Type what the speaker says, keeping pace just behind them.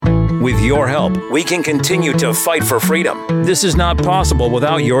With your help, we can continue to fight for freedom. This is not possible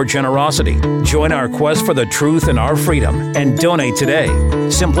without your generosity. Join our quest for the truth and our freedom and donate today.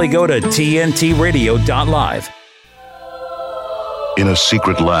 Simply go to tntradio.live. In a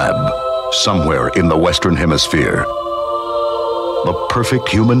secret lab, somewhere in the Western Hemisphere, the perfect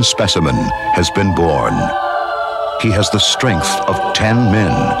human specimen has been born. He has the strength of 10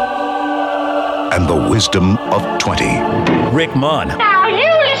 men and the wisdom of 20. Rick Munn. Now you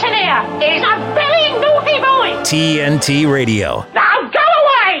listen here. He's a very naughty boy. TNT Radio. Now go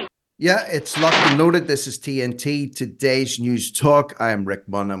away. Yeah, it's locked and loaded. This is TNT, today's news talk. I am Rick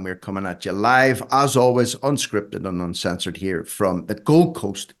Munn and we're coming at you live, as always, unscripted and uncensored here from the Gold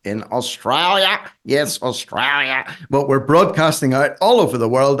Coast in Australia. Yes, Australia. But we're broadcasting out all over the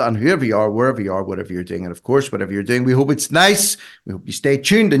world, and whoever you are, wherever you are, whatever you're doing, and of course, whatever you're doing, we hope it's nice. We hope you stay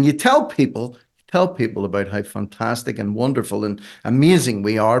tuned and you tell people about how fantastic and wonderful and amazing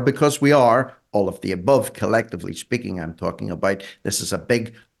we are, because we are all of the above. Collectively speaking, I'm talking about, this is a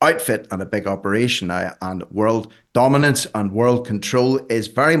big outfit and a big operation now, and world dominance and world control is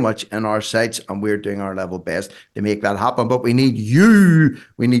very much in our sights, and we're doing our level best to make that happen. But we need you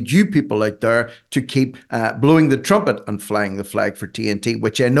people out there to keep blowing the trumpet and flying the flag for TNT,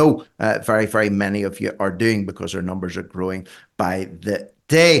 which I know very, very many of you are doing, because our numbers are growing by the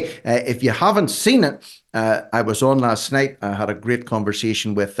day. If you haven't seen it, I was on last night. I had a great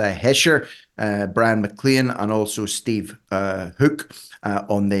conversation with Hesher, Brian McLean, and also Steve Hook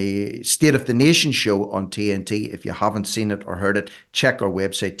on the State of the Nation show on TNT. If you haven't seen it or heard it, check our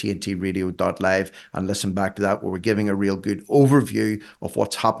website, tntradio.live, and listen back to that, where we're giving a real good overview of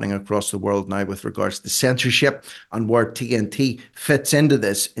what's happening across the world now with regards to censorship and where TNT fits into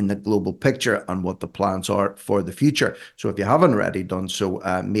this in the global picture and what the plans are for the future. So if you haven't already done so,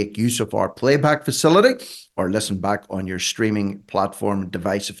 make use of our playback facility or listen back on your streaming platform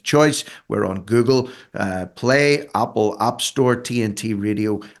device of choice. We're on Google Play, Apple App Store, TNT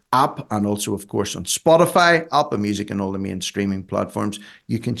Radio app, and also, of course, on Spotify, Apple Music, and all the main streaming platforms.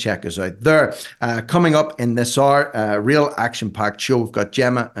 You can check us out there. Coming up in this hour, real action-packed show. We've got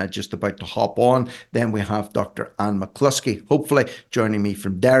Gemma just about to hop on. Then we have Dr. Anne McCloskey, hopefully joining me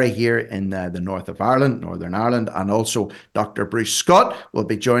from Derry here in the north of Ireland, Northern Ireland, and also Dr. Bruce Scott will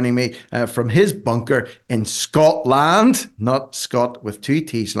be joining me from his bunker in Scotland, not Scott with two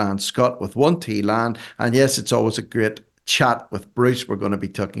T's land, Scott with one T land. And yes, it's always a great chat with Bruce. We're going to be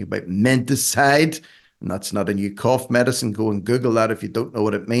talking about menticide, and that's not a new cough medicine. Go and Google that if you don't know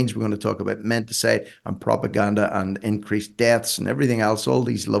what it means. We're going to talk about menticide and propaganda and increased deaths and everything else, all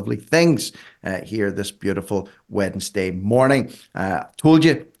these lovely things here this beautiful Wednesday morning. Told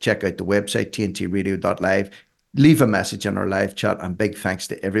you, check out the website, tntradio.live. Leave a message in our live chat, and big thanks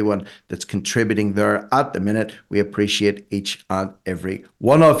to everyone that's contributing there at the minute. We appreciate each and every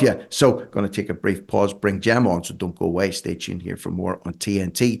one of you. So going to take a brief pause, bring Gem on, so don't go away. Stay tuned here for more on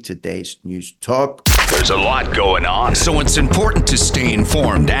TNT, today's news talk. There's a lot going on, so it's important to stay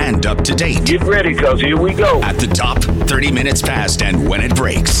informed and up to date. Get ready, cause here we go. At the top, 30 minutes past, and when it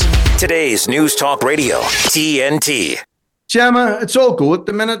breaks. Today's News Talk Radio, TNT. Gemma, it's all go at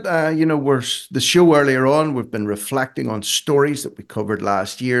the minute. We're the show earlier on. We've been reflecting on stories that we covered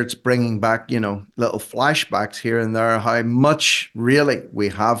last year. It's bringing back, little flashbacks here and there, how much really we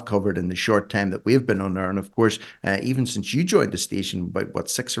have covered in the short time that we've been on there. And of course, even since you joined the station about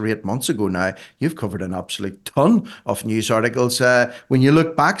 6 or 8 months ago now, you've covered an absolute ton of news articles. When you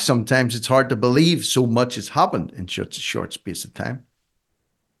look back, sometimes it's hard to believe so much has happened in such a short space of time.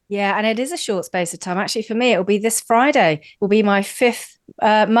 Yeah, and it is a short space of time. Actually, for me, it will be this Friday. Will be my 5th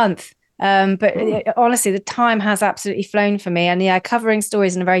month. Honestly, the time has absolutely flown for me. And covering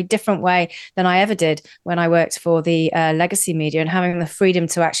stories in a very different way than I ever did when I worked for the legacy media, and having the freedom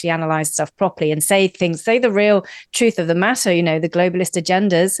to actually analyze stuff properly and say the real truth of the matter, the globalist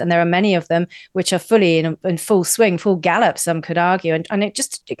agendas, and there are many of them, which are fully in full swing, full gallop, some could argue, and it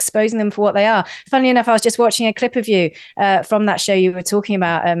just exposing them for what they are. Funnily enough, I was just watching a clip of you from that show you were talking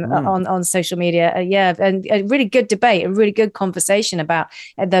about on social media. And a really good debate, a really good conversation about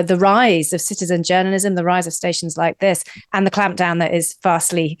the rise of citizen journalism, the rise of stations like this, and the clampdown that is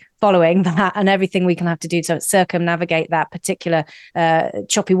fastly following that, and everything we can have to do to circumnavigate that particular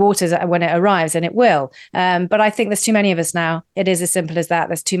choppy waters when it arrives, and it will. But I think there's too many of us now. It is as simple as that.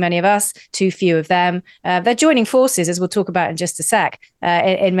 There's too many of us, too few of them. They're joining forces, as we'll talk about in just a sec,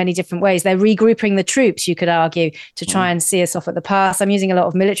 in many different ways. They're regrouping the troops, you could argue, to try and see us off at the pass. I'm using a lot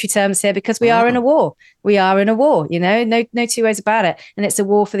of military terms here because we are in a war. We are in a war, no two ways about it. And it's a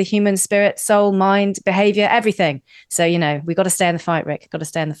war for the human spirit, soul, mind, behavior, everything. So, we've got to stay in the fight, Rick. Got to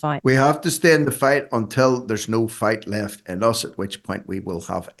stay in the fight. fight. We have to stay in the fight until there's no fight left in us, at which point we will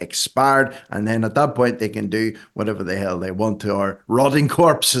have expired. And then at that point, they can do whatever the hell they want to our rotting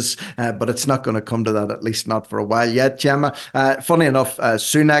corpses. But it's not going to come to that, at least not for a while yet, Gemma. Funny enough,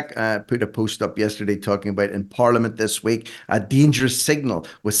 Sunak put a post up yesterday talking about in Parliament this week, a dangerous signal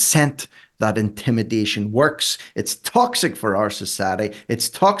was sent that intimidation works. It's toxic for our society. It's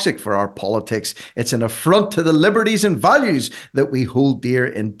toxic for our politics. It's an affront to the liberties and values that we hold dear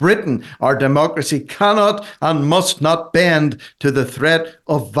in Britain. Our democracy cannot and must not bend to the threat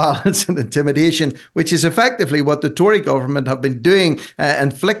of violence and intimidation, which is effectively what the Tory government have been doing,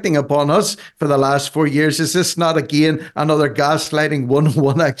 inflicting upon us for the last 4 years. Is this not, again, another gaslighting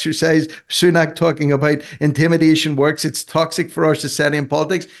 101 exercise? Sunak talking about intimidation works. It's toxic for our society and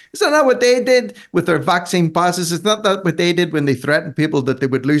politics. Isn't that what they did with their vaccine passes? It's not that what they did when they threatened people that they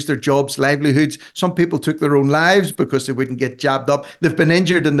would lose their jobs, livelihoods. Some people took their own lives because they wouldn't get jabbed up. They've been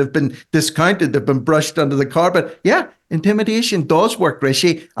injured and they've been discounted. They've been brushed under the carpet. Yeah, intimidation does work,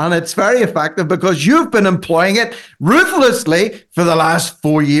 Rishi, and it's very effective because you've been employing it ruthlessly for the last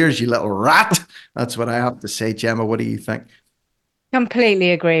 4 years, you little rat. That's what I have to say. Gemma, what do you think?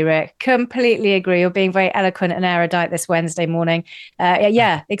 Completely agree, Rick. Completely agree. You're being very eloquent and erudite this Wednesday morning.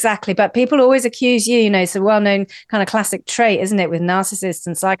 Yeah, exactly. But people always accuse you, it's a well-known kind of classic trait, isn't it, with narcissists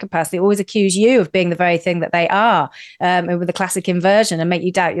and psychopaths? They always accuse you of being the very thing that they are, with the classic inversion, and make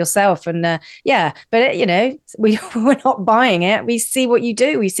you doubt yourself. And but we're not buying it. We see what you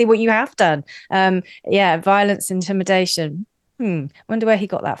do. We see what you have done. Violence, intimidation. Wonder where he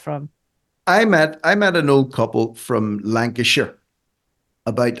got that from. I met an old couple from Lancashire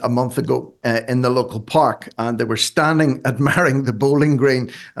about a month ago in the local park, and they were standing admiring the bowling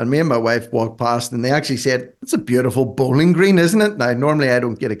green, and me and my wife walked past and they actually said, "It's a beautiful bowling green, isn't it?" Now, normally I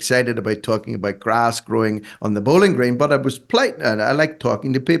don't get excited about talking about grass growing on the bowling green, but I was polite and I like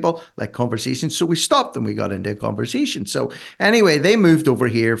talking to people, like conversations, so we stopped and we got into a conversation. So anyway, they moved over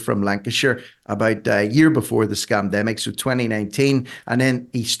here from Lancashire about a year before the scamdemic, so 2019, and then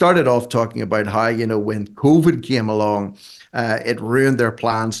he started off talking about how, when COVID came along, it ruined their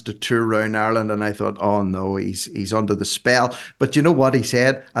plans to tour around Ireland. And I thought, oh no, he's under the spell. But you know what he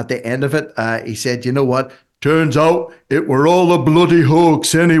said at the end of it? He said, you know what? Turns out it were all a bloody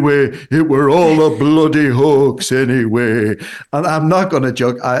hoax anyway. It were all a bloody hoax anyway. And I'm not going to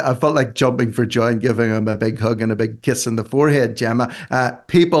joke. I felt like jumping for joy and giving him a big hug and a big kiss on the forehead, Gemma.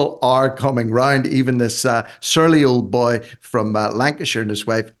 People are coming round. Even this surly old boy from Lancashire and his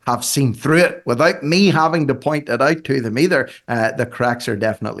wife have seen through it without me having to point it out to them either. The cracks are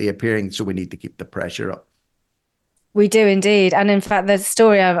definitely appearing, so we need to keep the pressure up. We do indeed. And in fact, the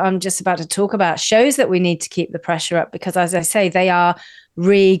story I'm just about to talk about shows that we need to keep the pressure up because, as I say, they are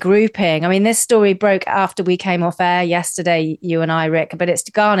regrouping. I mean, this story broke after we came off air yesterday, you and I, Rick, but it's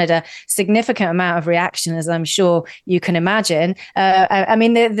garnered a significant amount of reaction, as I'm sure you can imagine. I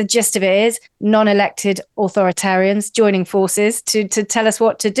mean, the gist of it is non-elected authoritarians joining forces to tell us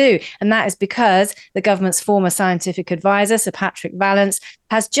what to do. And that is because the government's former scientific advisor, Sir Patrick Vallance,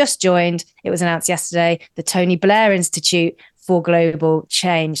 has just joined, it was announced yesterday, the Tony Blair Institute for Global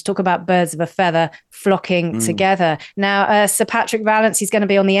Change. Talk about birds of a feather flocking together. Now, Sir Patrick Vallance, he's going to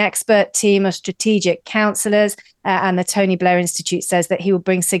be on the expert team of strategic counsellors, and the Tony Blair Institute says that he will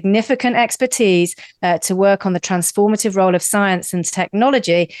bring significant expertise to work on the transformative role of science and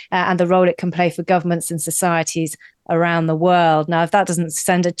technology and the role it can play for governments and societies around the world. Now, if that doesn't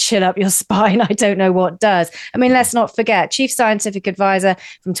send a chill up your spine, I don't know what does. I mean, let's not forget, Chief Scientific Advisor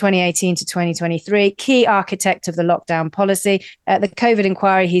from 2018 to 2023, key architect of the lockdown policy. The COVID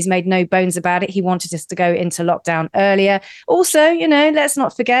inquiry, he's made no bones about it. He wanted us to go into lockdown earlier. Also, let's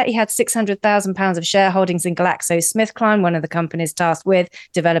not forget, he had £600,000 of shareholdings in GlaxoSmithKline, one of the companies tasked with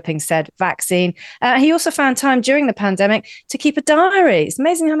developing said vaccine. He also found time during the pandemic to keep a diary. It's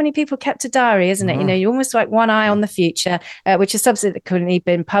amazing how many people kept a diary, isn't it? You're almost like one eye on the future, which has subsequently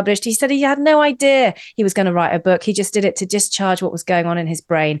been published. He said he had no idea he was going to write a book. He just did it to discharge what was going on in his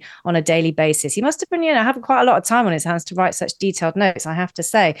brain on a daily basis. He must have been, having quite a lot of time on his hands to write such detailed notes, I have to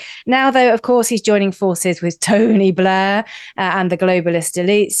say. Now, though, of course, he's joining forces with Tony Blair and the globalist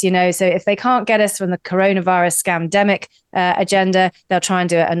elites, so if they can't get us from the coronavirus scamdemic agenda, they'll try and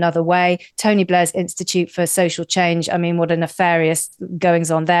do it another way. Tony Blair's Institute for Social Change, I mean, what a nefarious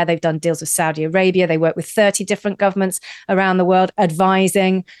goings on there. They've done deals with Saudi Arabia. They work with 30 different governments around the world,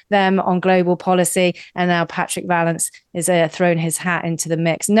 advising them on global policy. And now Patrick Vallance is thrown his hat into the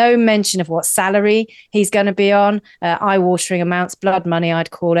mix. No mention of what salary he's going to be on. Eye-watering amounts, blood money,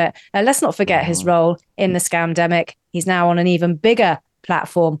 I'd call it. Let's not forget his role in the scamdemic. He's now on an even bigger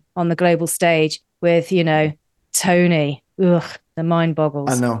platform on the global stage with, Tony, the the mind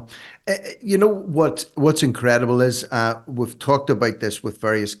boggles. I know. You know what's incredible is we've talked about this with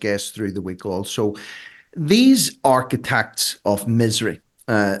various guests through the week also. These architects of misery,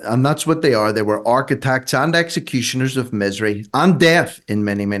 and that's what they are. They were architects and executioners of misery and death in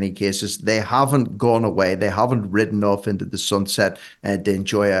many, many cases. They haven't gone away. They haven't ridden off into the sunset to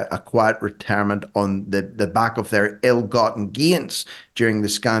enjoy a quiet retirement on the back of their ill-gotten gains during the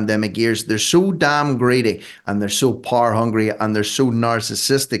scandemic years. They're so damn greedy and they're so power hungry and they're so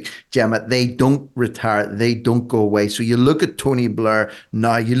narcissistic, Gemma. They don't retire. They don't go away. So you look at Tony Blair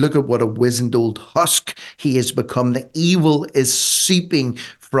now, you look at what a wizened old husk he has become. The evil is seeping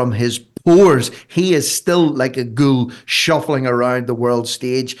from his pores. He is still like a ghoul shuffling around the world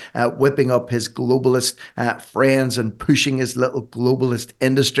stage, whipping up his globalist friends and pushing his little globalist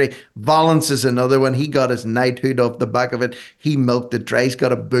industry. Valence is another one. He got his knighthood off the back of it. He milked it dry. He's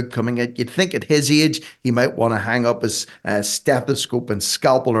got a book coming out. You'd think at his age, he might want to hang up his stethoscope and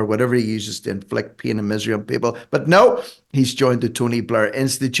scalpel or whatever he uses to inflict pain and misery on people. But no, he's joined the Tony Blair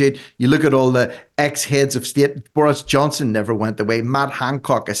Institute. You look at all the ex-heads of state. Boris Johnson never went away. Matt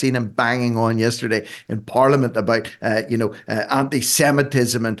Hancock, I seen him banging on yesterday in Parliament about,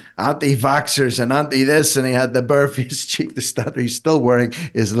 anti-Semitism and anti-vaxxers and anti-this, and he had the barefaced cheek to stand. He's still wearing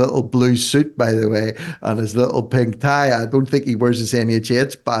his little blue suit, by the way, and his little pink tie. I don't think he wears his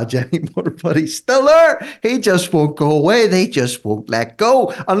NHS badge anymore, but he's still there. He just won't go away. They just won't let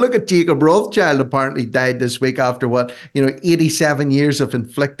go. And look at Jacob Rothschild, apparently died this week after 87 years of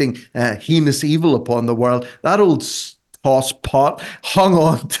inflicting heinous evil upon the world. That old toss pot hung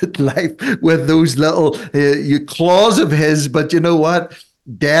on to life with those little claws of his, but you know what?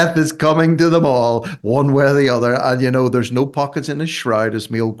 Death is coming to them all, one way or the other. And there's no pockets in his shroud, as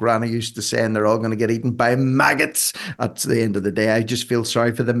my old granny used to say, and they're all going to get eaten by maggots at the end of the day. I just feel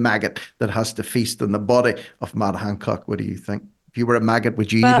sorry for the maggot that has to feast on the body of Matt Hancock. What do you think? If you were a maggot,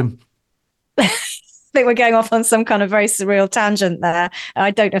 would you eat him? I think we're going off on some kind of very surreal tangent there.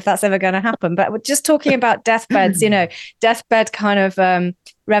 I don't know if that's ever going to happen, but we're just talking about deathbeds, deathbed kind of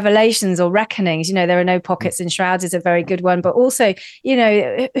revelations or reckonings. There are no pockets in shrouds is a very good one, but also,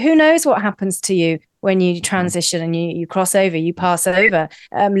 who knows what happens to you when you transition and you cross over, you pass over.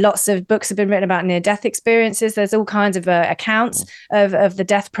 Lots of books have been written about near-death experiences. There's all kinds of accounts of the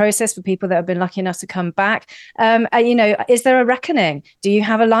death process for people that have been lucky enough to come back. Is there a reckoning? Do you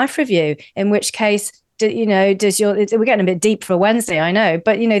have a life review? In which case, we're getting a bit deep for a Wednesday, I know,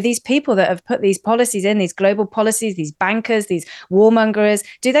 but these people that have put these policies in, these global policies, these bankers, these warmongers,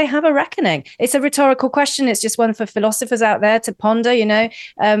 do they have a reckoning? It's a rhetorical question. It's just one for philosophers out there to ponder.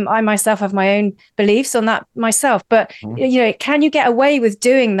 I myself have my own beliefs on that myself, but can you get away with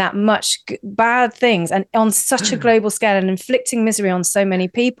doing that much bad things and on such a global scale and inflicting misery on so many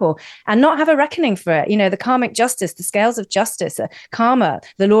people and not have a reckoning for it? The karmic justice, the scales of justice, karma,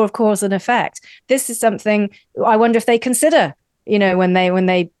 the law of cause and effect. This is something I wonder if they consider, when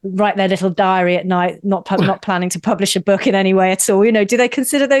they write their little diary at night, not planning to publish a book in any way at all. Do they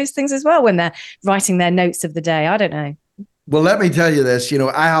consider those things as well when they're writing their notes of the day? I don't know. Well, let me tell you this.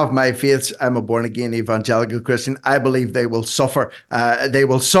 I have my faiths. I'm a born-again evangelical Christian. I believe they will suffer.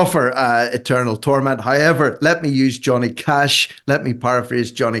 Eternal torment. However, let me use Johnny Cash. Let me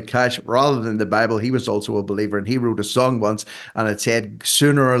paraphrase Johnny Cash. Rather than the Bible, he was also a believer, and he wrote a song once, and it said,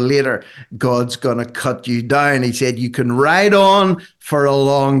 sooner or later, God's going to cut you down. He said, you can ride on for a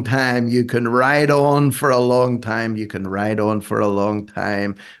long time. You can ride on for a long time. You can ride on for a long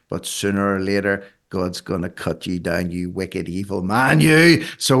time. But sooner or later, God's going to cut you down, you wicked, evil man, you.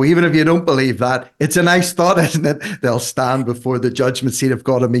 So even if you don't believe that, it's a nice thought, isn't it? They'll stand before the judgment seat of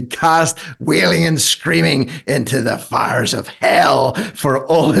God and be cast wailing and screaming into the fires of hell for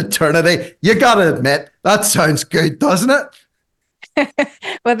all eternity. You got to admit, that sounds good, doesn't it?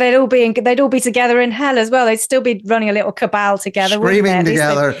 Well, they'd all be together in hell as well. They'd still be running a little cabal together, screaming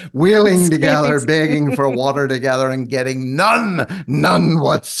together, wailing together, begging for water together, and getting none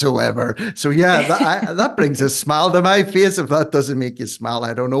whatsoever. So yeah, that brings a smile to my face. If that doesn't make you smile,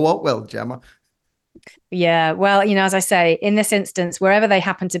 I don't know what will, Gemma. Yeah, well, as I say, in this instance, wherever they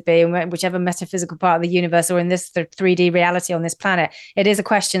happen to be, whichever metaphysical part of the universe or in this 3D reality on this planet, it is a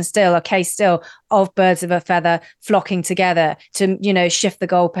question still, a case still of birds of a feather flocking together to, shift the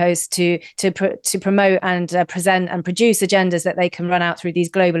goalposts, to promote and present and produce agendas that they can run out through these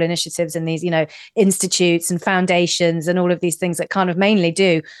global initiatives and these, institutes and foundations and all of these things that kind of mainly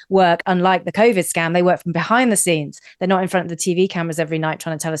do work. Unlike the COVID scam, they work from behind the scenes. They're not in front of the TV cameras every night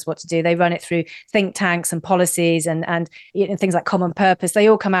trying to tell us what to do. They run it through think tanks banks and policies and things like common purpose. They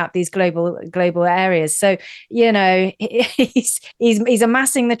all come out these global areas. So, he's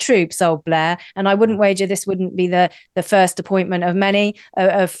amassing the troops, old Blair. And I wouldn't wager this wouldn't be the first appointment of many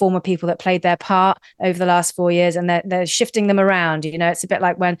of former people that played their part over the last 4 years, and they're shifting them around. It's a bit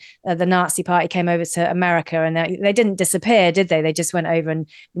like when the Nazi Party came over to America, and they didn't disappear, did they? They just went over and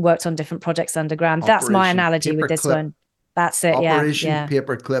worked on different projects underground. That's my analogy with this one. That's it. Operation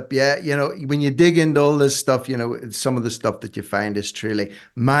Paperclip. Yeah. When you dig into all this stuff, some of the stuff that you find is truly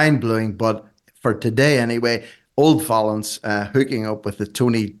mind-blowing. But for today anyway, Old Fallon's hooking up with the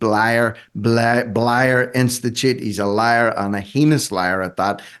Tony Blair Institute. He's a liar, and a heinous liar at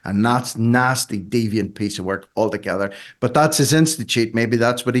that. And that's nasty, deviant piece of work altogether. But that's his institute. Maybe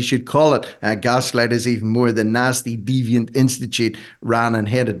that's what he should call it. Gaslight is even more the nasty, deviant institute ran and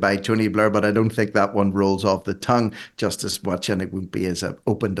headed by Tony Blair. But I don't think that one rolls off the tongue just as much, and it won't be as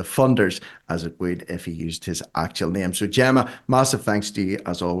open to funders as it would if he used his actual name. So Gemma, massive thanks to you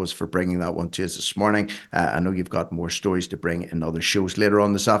as always for bringing that one to us this morning. I know you've got more stories to bring in other shows later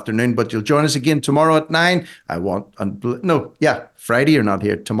on this afternoon, but you'll join us again tomorrow at 9. Friday you're not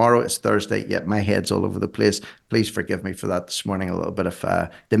here. Tomorrow is Thursday. Yeah, my head's all over the place. Please forgive me for that this morning. A little bit of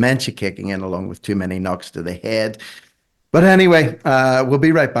dementia kicking in along with too many knocks to the head. But anyway, we'll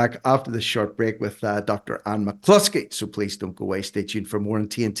be right back after this short break with Dr. Anne McCloskey. So please don't go away. Stay tuned for more on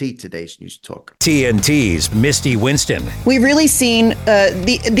TNT, today's News Talk. TNT's Misty Winston. We've really seen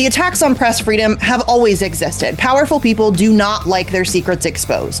the attacks on press freedom have always existed. Powerful people do not like their secrets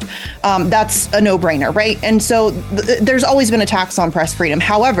exposed. That's a no-brainer, right? And so there's always been attacks on press freedom.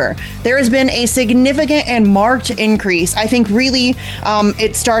 However, there has been a significant and marked increase. I think really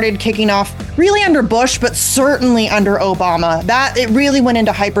it started kicking off really under Bush, but certainly under Obama. That it really went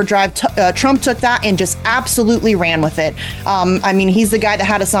into hyperdrive. Trump took that and just absolutely ran with it. He's the guy that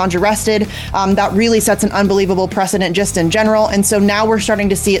had Assange arrested. That really sets an unbelievable precedent just in general. And so now we're starting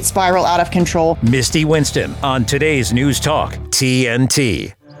to see it spiral out of control. Misty Winston on today's News Talk,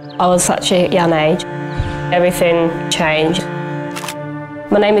 TNT. I was such a young age. Everything changed.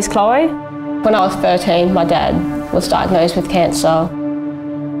 My name is Chloe. When I was 13, my dad was diagnosed with cancer.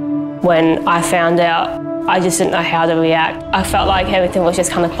 When I found out, I just didn't know how to react. I felt like everything was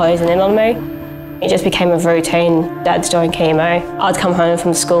just kind of closing in on me. It just became a routine. Dad's doing chemo. I'd come home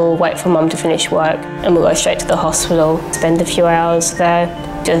from school, wait for Mum to finish work, and we'd go straight to the hospital, spend a few hours there,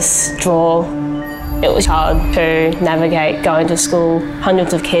 just draw. It was hard to navigate going to school,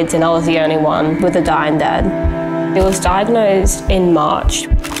 hundreds of kids, and I was the only one with a dying dad. He was diagnosed in March,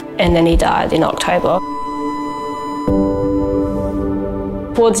 and then he died in October.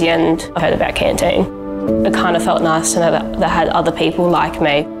 Towards the end, I heard about Canteen. It kind of felt nice to know that I had other people like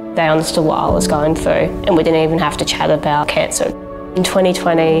me. They understood what I was going through, and we didn't even have to chat about cancer. In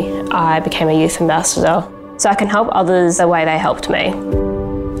 2020, I became a youth ambassador, so I can help others the way they helped me.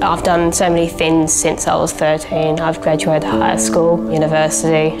 I've done so many things since I was 13. I've graduated high school,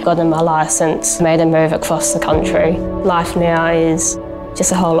 university, gotten my licence, made a move across the country. Life now is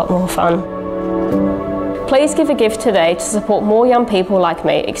just a whole lot more fun. Please give a gift today to support more young people like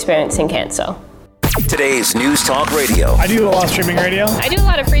me experiencing cancer. Today's News Talk Radio. I do a lot of streaming radio. I do a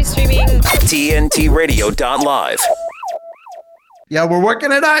lot of free streaming. TNTradio.live. Yeah, we're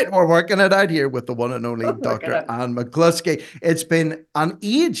working it out. We're working it out here with the one and only Dr. Anne McCloskey. It's been an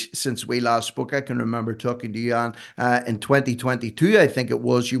age since we last spoke. I can remember talking to you, Anne, in 2022, I think it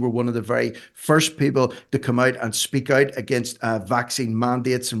was. You were one of the very first people to come out and speak out against vaccine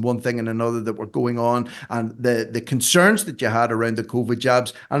mandates and one thing and another that were going on, and the concerns that you had around the COVID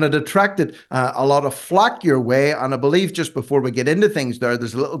jabs. And it attracted a lot of flack your way. And I believe just before we get into things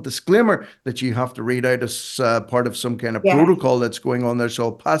there's a little disclaimer that you have to read out as part of some kind of protocol that's going on there, so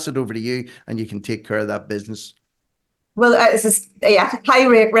I'll pass it over to you and you can take care of that business. Well, hi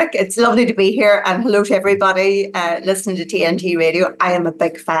Rick, it's lovely to be here, and hello to everybody listening to TNT Radio. I am a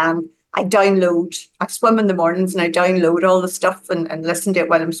big fan. I swim in the mornings and I download all the stuff and listen to it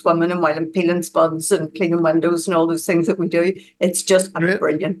while I'm swimming and while I'm peeling spuds and cleaning windows and all those things that we do. It's just a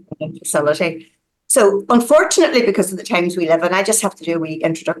brilliant facility. So unfortunately, because of the times we live in, I just have to do a wee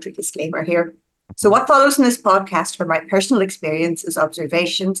introductory disclaimer here. So what follows in this podcast are my personal experiences,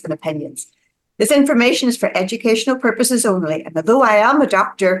 observations and opinions. This information is for educational purposes only, and although I am a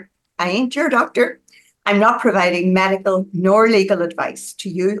doctor, I ain't your doctor. I'm not providing medical nor legal advice to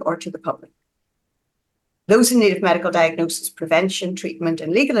you or to the public. Those in need of medical diagnosis, prevention, treatment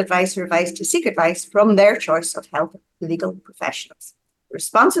and legal advice are advised to seek advice from their choice of health legal professionals. The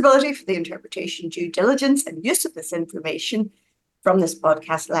responsibility for the interpretation, due diligence and use of this information from this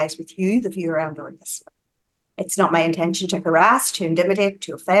podcast lies with you, the viewer and or listener. It's not my intention to harass, to intimidate,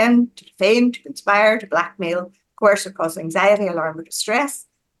 to offend, to defame, to conspire, to blackmail, coerce, or cause anxiety, alarm, or distress.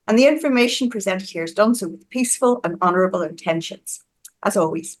 And the information presented here is done so with peaceful and honourable intentions. As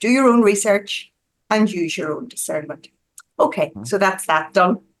always, do your own research and use your own discernment. Okay, so that's that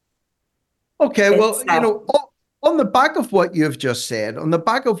done. Okay, well, on the back of what you've just said,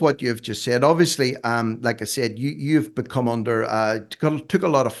 obviously, like I said, you've become took a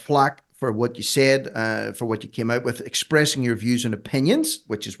lot of flack for what you said, for what you came out with, expressing your views and opinions,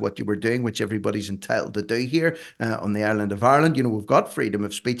 which is what you were doing, which everybody's entitled to do here on the island of Ireland. We've got freedom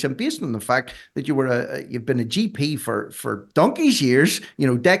of speech, and based on the fact that you've been a GP for donkey's years,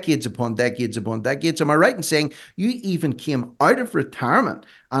 decades upon decades upon decades. Am I right in saying you even came out of retirement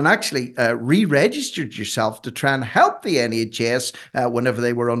and actually re-registered yourself to try and help the NHS whenever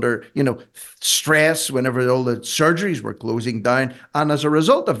they were under, stress, whenever all the surgeries were closing down. And as a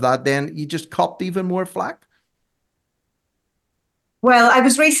result of that, then you just copped even more flack? Well, I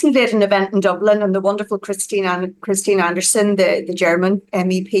was recently at an event in Dublin, and the wonderful Christine Anderson, the German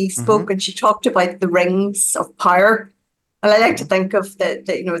MEP, spoke, and she talked about the rings of power. And I like to think of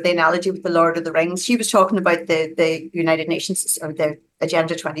the analogy with the Lord of the Rings. She was talking about the United Nations, or the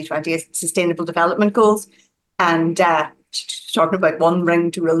Agenda 2020 Sustainable Development Goals, and talking about one ring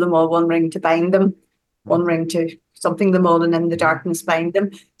to rule them all, one ring to bind them, one ring to something them all, and in the darkness bind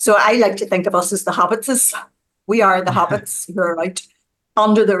them. So I like to think of us as the hobbitses. We are the hobbits who are out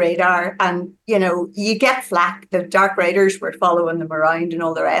under the radar, and you get flack. The Dark Raiders were following them around and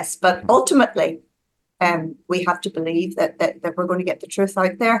all the rest, but ultimately, we have to believe that we're going to get the truth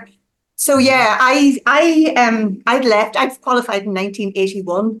out there. So yeah, I'd left. I've qualified in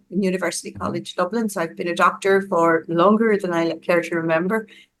 1981 in University College Dublin. So I've been a doctor for longer than I care to remember.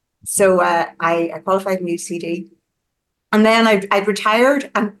 So I qualified in UCD, and then I retired,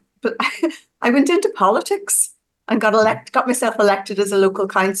 and I went into politics and got myself elected as a local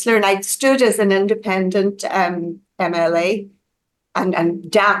councillor, and I stood as an independent MLA.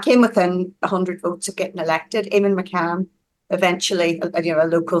 And came within 100 votes of getting elected. Eamon McCann, eventually, a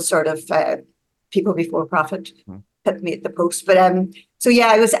local sort of people before profit, put me at the post. But so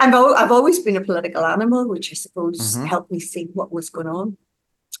yeah, I've always been a political animal, which I suppose helped me see what was going on.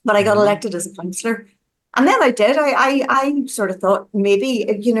 But I got elected as a councillor, and then I did. I sort of thought maybe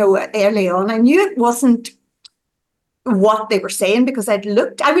early on I knew it wasn't what they were saying, because I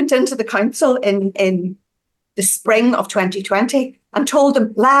went into the council in the spring of 2020 and told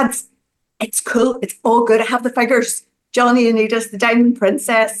them, lads, it's cool, it's all good, I have the figures. Johnny Anita's the Diamond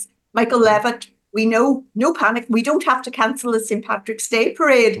Princess, Michael Levitt, we know, no panic, we don't have to cancel the St. Patrick's Day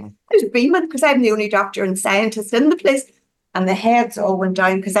parade. I was beaming because I'm the only doctor and scientist in the place, and the heads all went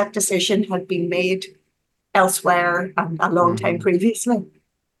down because that decision had been made elsewhere a long time previously,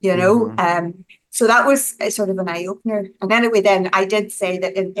 so that was sort of an eye-opener. And anyway, then I did say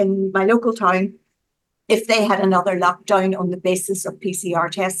that in my local town, if they had another lockdown on the basis of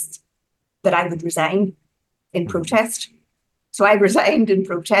PCR tests, that I would resign in protest. So I resigned in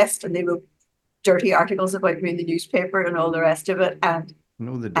protest, and they wrote dirty articles about me in the newspaper and all the rest of it, and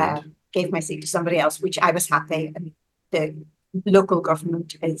gave my seat to somebody else, which I was happy. And the local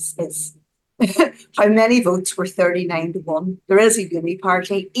government is how many votes were 39-1? There is a uni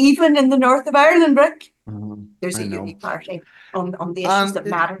party, even in the north of Ireland, Rick. There's a uni party on the issues that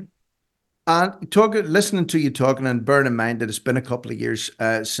matter. And listening to you talking, and bearing in mind that it's been a couple of years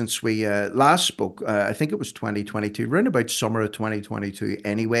since we last spoke, I think it was 2022, around about summer of 2022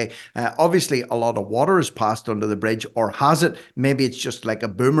 anyway. Obviously, a lot of water has passed under the bridge, or has it? Maybe it's just like a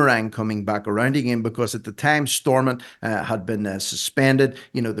boomerang coming back around again, because at the time Stormont had been suspended.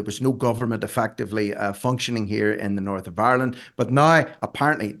 There was no government effectively functioning here in the north of Ireland. But now,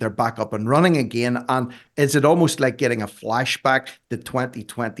 apparently, they're back up and running again. And is it almost like getting a flashback to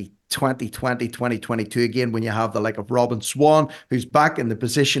 2020, 2022 again, when you have the like of Robin Swan, who's back in the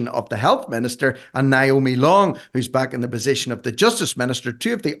position of the health minister, and Naomi Long, who's back in the position of the justice minister,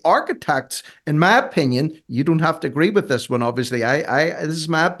 two of the architects, in my opinion. You don't have to agree with this one, obviously. This is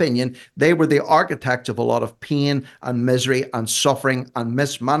my opinion. They were the architects of a lot of pain and misery and suffering and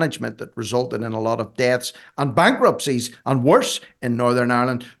mismanagement that resulted in a lot of deaths and bankruptcies and worse in Northern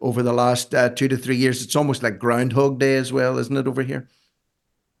Ireland over the last 2 to 3 years. It's almost like Groundhog Day as well, isn't it, over here?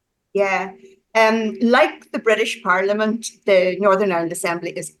 Yeah. Like the British Parliament, the Northern Ireland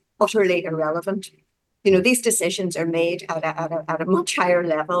Assembly is utterly irrelevant. These decisions are made at a much higher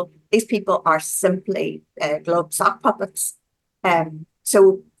level. These people are simply glove sock puppets.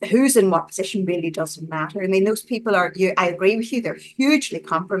 So who's in what position really doesn't matter. I mean, those people I agree with you, they're hugely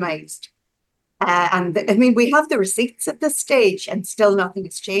compromised. We have the receipts at this stage, and still nothing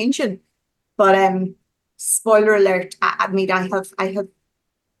is changing. But spoiler alert, I mean, I have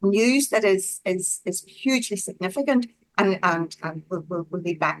news that is hugely significant, and we'll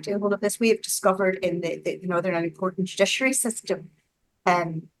be back to all of this. We have discovered in the Northern Ireland Court and Judiciary system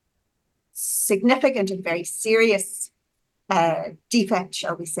significant and very serious defect,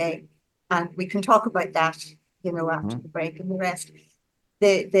 shall we say, and we can talk about that, after the break and the rest.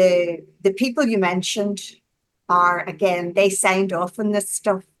 The people you mentioned are, again, they signed off on this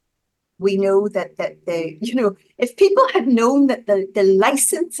stuff. We know that if people had known that the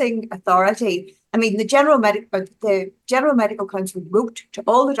licensing authority, I mean, the General Medical Council wrote to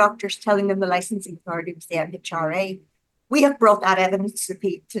all the doctors telling them the licensing authority was the NHRA. We have brought that evidence to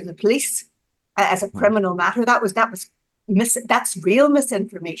the police as a criminal matter. That's real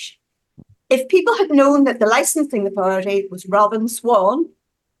misinformation. If people had known that the licensing authority was Robin Swan,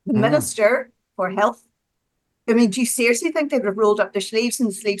 the Minister for Health, I mean, do you seriously think they would have rolled up their sleeves and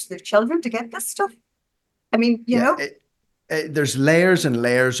the sleeves of their children to get this stuff? I mean, there's layers and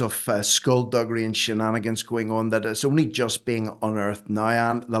layers of skullduggery and shenanigans going on that is only just being unearthed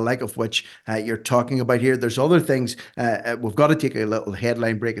now, and the like of which you're talking about here. There's other things. We've got to take a little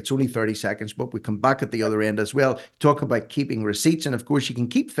headline break. It's only 30 seconds, but we come back at the other end as well. Talk about keeping receipts. And of course, you can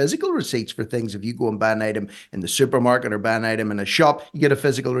keep physical receipts for things. If you go and buy an item in the supermarket or buy an item in a shop, you get a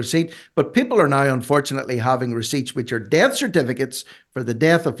physical receipt. But people are now, unfortunately, having receipts which are death certificates for the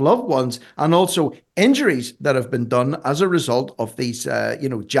death of loved ones, and also injuries that have been done as a result of these,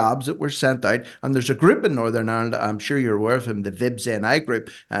 jabs that were sent out. And there's a group in Northern Ireland, I'm sure you're aware of them, the VIBS-NI group,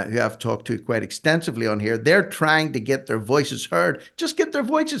 who I've talked to quite extensively on here. They're trying to get their voices heard, just get their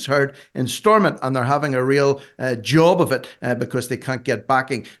voices heard in Stormont, and they're having a real job of it because they can't get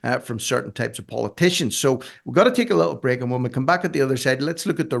backing from certain types of politicians. So we've got to take a little break, and when we come back at the other side, let's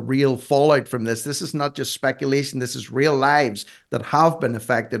look at the real fallout from this. This is not just speculation, this is real lives that have been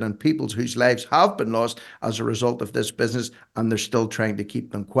affected and people whose lives have been lost as a result of this business, and they're still trying to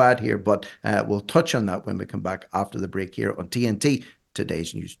keep them quiet here. But we'll touch on that when we come back after the break here on TNT,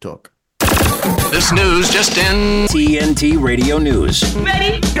 Today's News Talk. This news just in. TNT Radio News.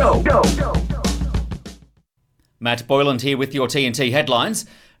 Ready? Go. Matt Boyland here with your TNT headlines.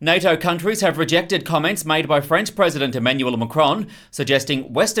 NATO countries have rejected comments made by French President Emmanuel Macron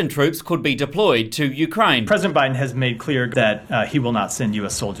suggesting Western troops could be deployed to Ukraine. President Biden has made clear that he will not send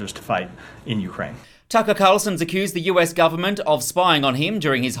U.S. soldiers to fight in Ukraine. Tucker Carlson's accused the US government of spying on him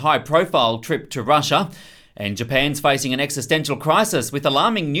during his high-profile trip to Russia. And Japan's facing an existential crisis with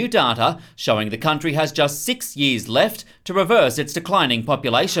alarming new data showing the country has just 6 years left to reverse its declining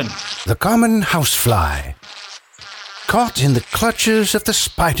population. The common housefly, caught in the clutches of the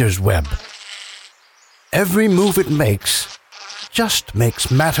spider's web. Every move it makes just makes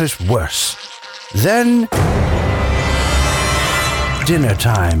matters worse. Then, dinner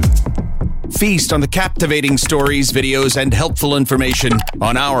time. Feast on the captivating stories, videos, and helpful information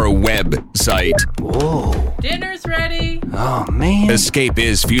on our website. Whoa. Dinner's ready. Oh, man. Escape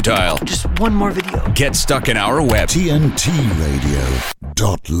is futile. Just one more video. Get stuck in our web.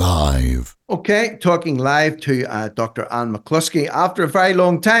 TNTradio.live. Okay, talking live to Dr. Anne McCloskey after a very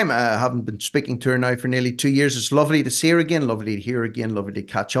long time. I haven't been speaking to her now for nearly 2 years. It's lovely to see her again, lovely to hear her again, lovely to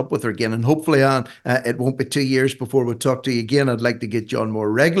catch up with her again. And hopefully, Anne, it won't be 2 years before we talk to you again. I'd like to get you on more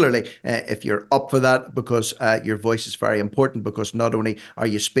regularly if you're up for that, because your voice is very important, because not only are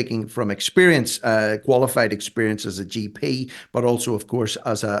you speaking from experience, qualified experience as a GP, but also, of course,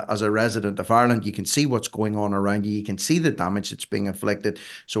 as a resident of Ireland. You can see what's going on around you. You can see the damage that's being inflicted.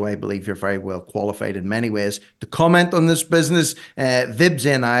 So I believe you're very well qualified in many ways to comment on this business.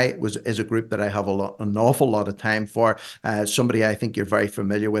 VIBS-NI is a group that I have an awful lot of time for. Somebody I think you're very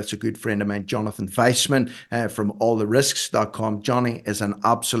familiar with is a good friend of mine, Jonathan Weissman from alltherisks.com. Johnny is an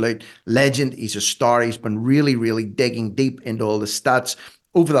absolute legend. He's a star. He's been really, really digging deep into all the stats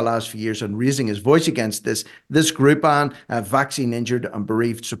over the last few years and raising his voice against this group, and Vaccine Injured and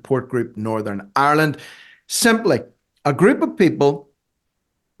Bereaved Support Group Northern Ireland. Simply a group of people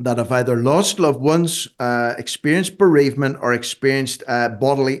that have either lost loved ones, experienced bereavement, or experienced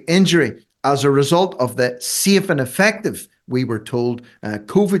bodily injury as a result of the safe and effective, we were told,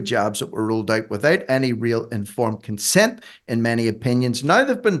 COVID jabs that were rolled out without any real informed consent, in many opinions. Now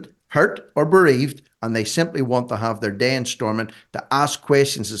they've been hurt or bereaved, and they simply want to have their day in Stormont to ask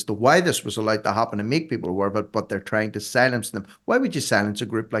questions as to why this was allowed to happen and make people aware of it, but they're trying to silence them. Why would you silence a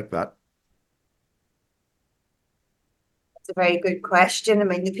group like that? It's a very good question. I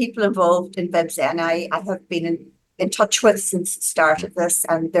mean, the people involved in VIBS-NI I have been in touch with since the start of this,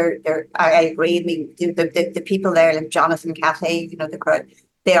 and I agree. I mean, the people there, like Jonathan, Cathy, the crowd,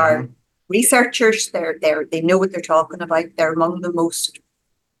 they are researchers. They know what they're talking about. They're among the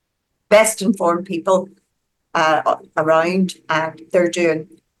best informed people around, and they're doing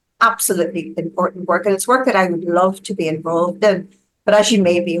absolutely important work, and it's work that I would love to be involved in. But as you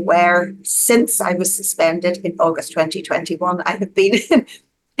may be aware, since I was suspended in August 2021, I have been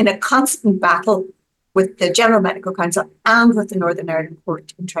in a constant battle with the General Medical Council and with the Northern Ireland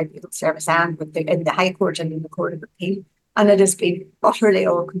Court and Tribunal Service, and in the High Court and in the Court of Appeal. And it has been utterly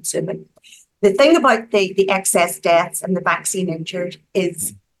all-consuming. The thing about the excess deaths and the vaccine injured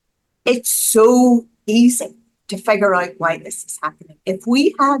is it's so easy to figure out why this is happening. If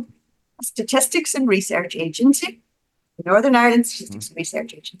we had a Statistics and Research Agency, the Northern Ireland Statistics and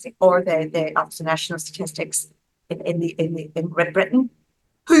Research Agency, or the Office of National Statistics in Great Britain,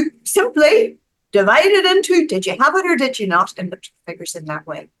 who simply divided into did you have it or did you not, and looked at figures in that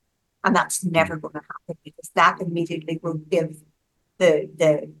way. And that's never going to happen, because that immediately will give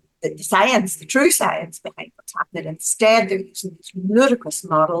the science, the true science behind what's happening. Instead, they're using these ludicrous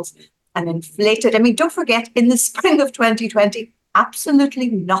models and inflated. I mean, don't forget, in the spring of 2020, absolutely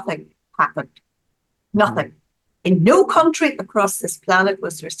nothing happened. Nothing. In no country across this planet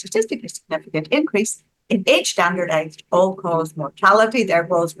was there a statistically significant increase in age-standardized all-cause mortality. There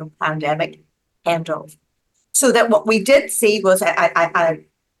was no pandemic. End of. So that what we did see was a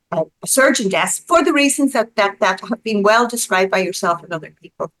surge in deaths for the reasons that have been well described by yourself and other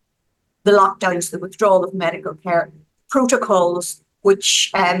people. The lockdowns, the withdrawal of medical care, protocols,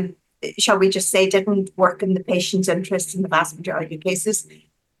 which, shall we just say, didn't work in the patient's interests in the vast majority of cases.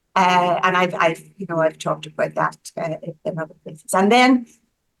 And I've talked about that in other places. And then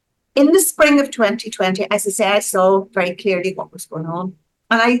in the spring of 2020, as I say, I saw very clearly what was going on.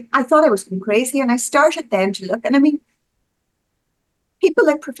 And I thought I was going crazy. And I started then to look. And I mean, people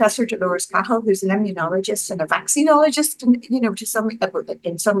like Professor Dolores Cahill, who's an immunologist and a vaccinologist, and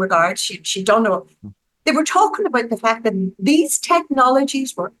in some regards, she done all. They were talking about the fact that these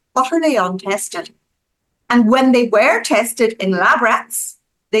technologies were utterly untested, and when they were tested in lab rats,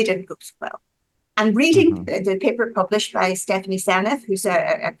 they didn't go so well. And reading the paper published by Stephanie Seneff, who's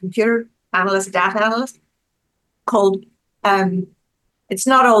a computer analyst, data analyst, called "It's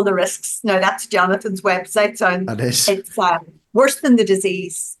Not All the Risks." Now that's Jonathan's website, so it's worse than the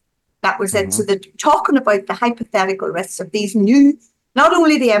disease. That was it. So they're talking about the hypothetical risks of these new, not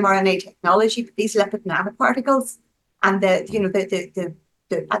only the mRNA technology, but these lipid nanoparticles. And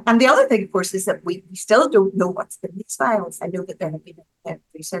and the other thing, of course, is that we still don't know what's in these vials. I know that there have been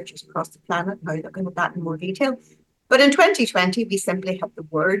researchers across the planet now looking at that in more detail. But in 2020, we simply have the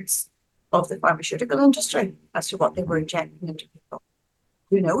words of the pharmaceutical industry as to what they were injecting into people.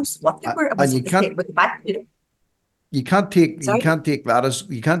 Who knows what they were? And you can't take what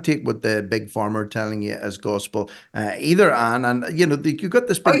the big pharma are telling you as gospel either, Anne. And you got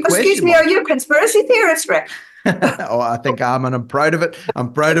this big question. Excuse me, are you a conspiracy theorist, Rick? Oh, I think I am, and I'm proud of it.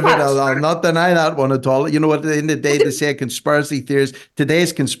 I'm proud of it. I'll not deny that one at all. You know what? At the end of the day, they say conspiracy theories.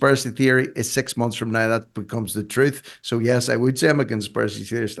 Today's conspiracy theory is 6 months from now that becomes the truth. So yes, I would say I'm a conspiracy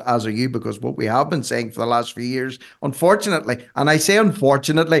theorist, as are you, because what we have been saying for the last few years, unfortunately, and I say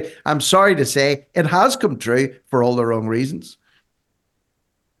unfortunately, I'm sorry to say, it has come true for all the wrong reasons.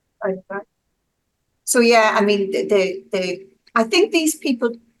 So yeah, I mean, I think these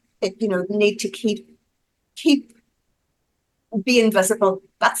people, need to keep being visible.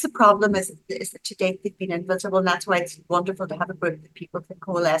 That's the problem, is that to date they've been invisible, and that's why it's wonderful to have a group that people can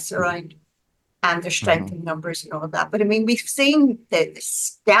coalesce around, and their strength in numbers and all of that. But I mean, we've seen the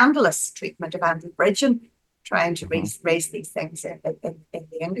scandalous treatment of Andrew Bridgen trying to raise these things in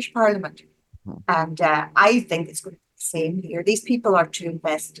the English Parliament. And I think it's going to be the same here. These people are too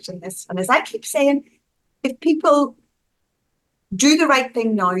invested in this. And as I keep saying, if people do the right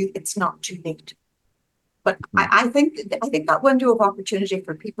thing now, it's not too late. But I think that window of opportunity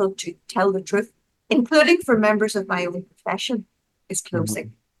for people to tell the truth, including for members of my own profession, is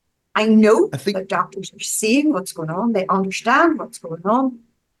closing. I know that doctors are seeing what's going on, they understand what's going on,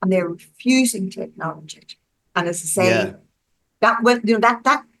 and they're refusing to acknowledge it. And as I say, that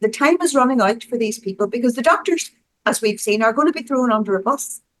the time is running out for these people, because the doctors, as we've seen, are going to be thrown under a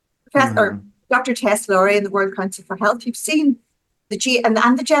bus. Dr. Tess Lowry and the World Council for Health, you've seen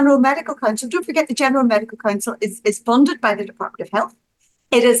and the General Medical Council. Don't forget, the General Medical Council is funded by the Department of Health.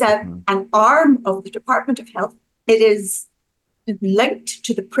 It is an arm of the Department of Health. It is linked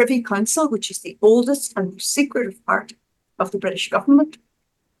to the Privy Council, which is the oldest and most secretive part of the British government.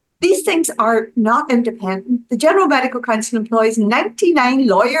 These things are not independent. The General Medical Council employs 99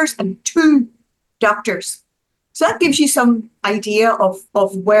 lawyers and 2 doctors. So that gives you some idea of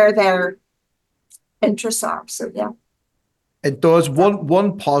where their interests are. So yeah. It does.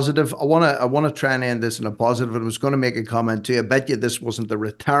 One positive. I want to try and end this in a positive. I was going to make a comment too. I bet you this wasn't the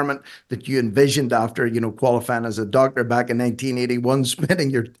retirement that you envisioned after, qualifying as a doctor back in 1981,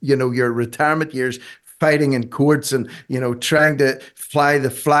 spending your retirement years fighting in courts and, trying to fly the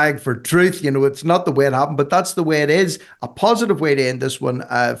flag for truth. It's not the way it happened, but that's the way it is. A positive way to end this one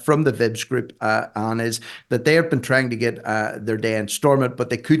from the VIBS group, Anne, is that they have been trying to get their day in Stormont, but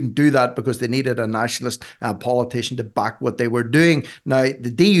they couldn't do that because they needed a nationalist politician to back what they were doing. Now,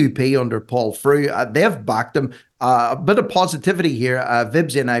 the DUP under Paul Frew, they've backed them. A bit of positivity here.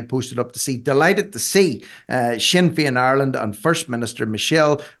 Vibs and I posted up to see, delighted to see Sinn Féin Ireland and First Minister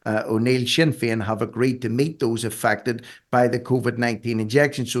Michelle O'Neill Sinn Féin have agreed to meet those affected by the COVID-19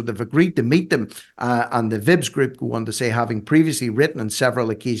 injection. So they've agreed to meet them. And the Vibs group go on to say, having previously written on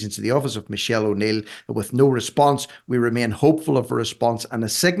several occasions to the office of Michelle O'Neill with no response, we remain hopeful of a response and a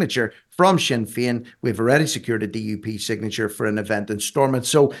signature from Sinn Féin. We've already secured a DUP signature for an event in Stormont.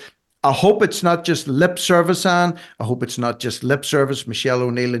 So I hope it's not just lip service, Anne. I hope it's not just lip service. Michelle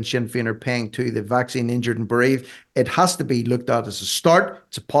O'Neill and Sinn Féin are paying to the vaccine injured and bereaved. It has to be looked at as a start.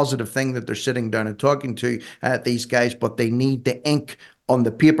 It's a positive thing that they're sitting down and talking to these guys, but they need the ink on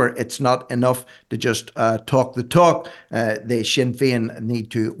the paper. It's not enough to just talk the talk. The Sinn Féin need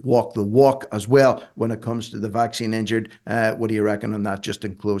to walk the walk as well when it comes to the vaccine injured. What do you reckon on that, just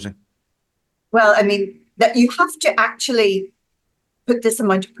in closing? Well, I mean, that you have to actually put this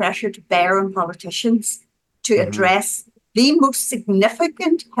amount of pressure to bear on politicians to address the most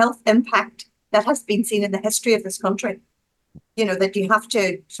significant health impact that has been seen in the history of this country. That you have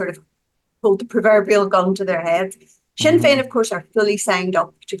to sort of hold the proverbial gun to their heads. Sinn Féin, of course, are fully signed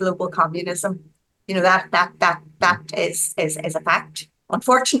up to global communism. That is a fact.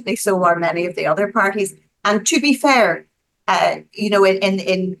 Unfortunately, so are many of the other parties. And to be fair,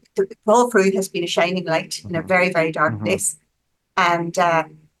 in Paul Frew has been a shining light in a very, very dark place. And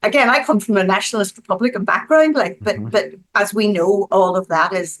again, I come from a nationalist Republican background, but as we know, all of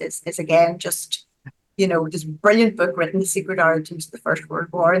that is again just, this brilliant book written, The Secret Origins of the First World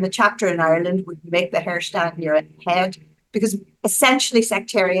War, and the chapter in Ireland would make the hair stand on your head, because essentially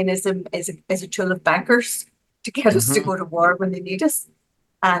sectarianism is a tool of bankers to get us to go to war when they need us,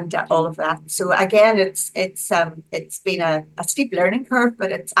 and all of that. So again, it's been a steep learning curve,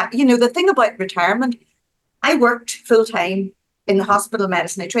 but it's the thing about retirement. I worked full time in the hospital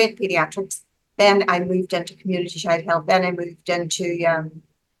medicine. I trained pediatrics. Then I moved into community child health. Then I moved into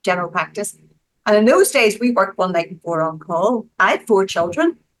general practice. And in those days, we worked one night and 4 on call. I had 4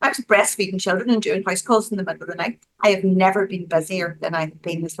 children. I was breastfeeding children and doing house calls in the middle of the night. I have never been busier than I've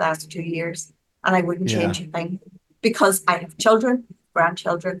been this last 2 years. And I wouldn't change a thing, because I have children,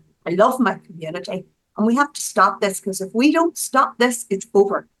 grandchildren. I love my community. And we have to stop this, because if we don't stop this, it's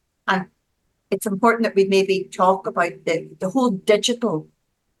over. And it's important that we maybe talk about the whole digital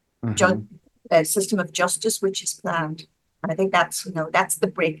system of justice, which is planned. And I think that's the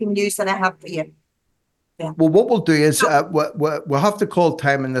breaking news that I have for you. Yeah. Well, what we'll do is we'll have to call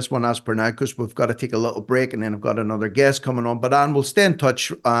time in this one as per now, because we've got to take a little break, and then I've got another guest coming on. But Anne, we'll stay in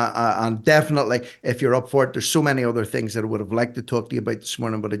touch, and definitely, if you're up for it, there's so many other things that I would have liked to talk to you about this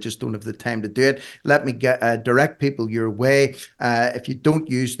morning, but I just don't have the time to do it. Let me get direct people your way. If you don't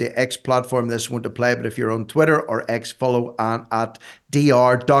use the X platform, this won't apply, but if you're on Twitter or X, follow Anne at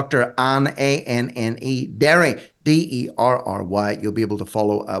Dr. Anne, A-N-N-E, Derry, D-E-R-R-Y. You'll be able to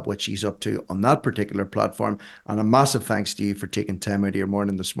follow what she's up to on that particular platform. And a massive thanks to you for taking time out of your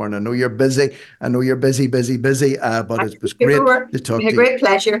morning this morning. I know you're busy. But it was great to talk to you. A great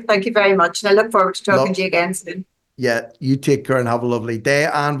pleasure. Thank you very much. And I look forward to talking to you again soon. Yeah, you take care and have a lovely day.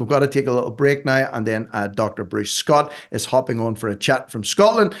 And we've got to take a little break now. And then Dr. Bruce Scott is hopping on for a chat from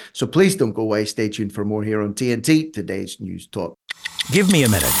Scotland. So please don't go away. Stay tuned for more here on TNT, today's News Talk. Give me a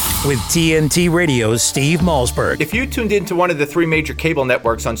minute with TNT Radio's Steve Malsberg. If you tuned into one of the 3 major cable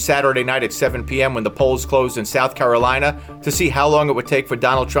networks on Saturday night at 7 p.m. when the polls closed in South Carolina to see how long it would take for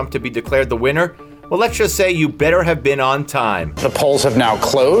Donald Trump to be declared the winner, well, let's just say you better have been on time. The polls have now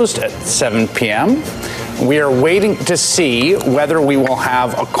closed at 7 p.m. We are waiting to see whether we will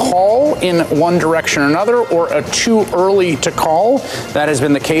have a call in one direction or another, or a too early to call. That has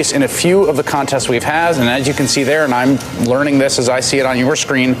been the case in a few of the contests we've had. And as you can see there, and I'm learning this as I see it on your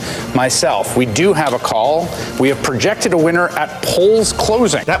screen myself, we do have a call. We have projected a winner at polls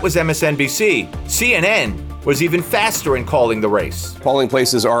closing. That was MSNBC. CNN was even faster in calling the race. Polling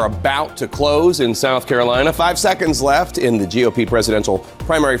places are about to close in South Carolina. 5 seconds left in the GOP presidential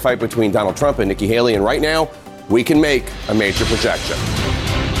primary fight between Donald Trump and Nikki Haley. And right now, we can make a major projection.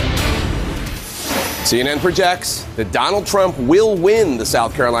 CNN projects that Donald Trump will win the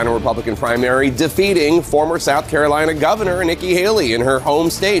South Carolina Republican primary, defeating former South Carolina Governor Nikki Haley in her home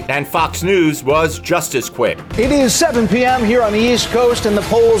state. And Fox News was just as quick. It is 7 p.m. here on the East Coast, and the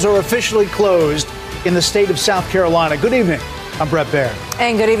polls are officially closed in the state of South Carolina. Good evening. I'm Brett Baird.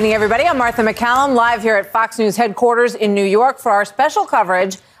 And good evening, everybody. I'm Martha McCallum, live here at Fox News headquarters in New York for our special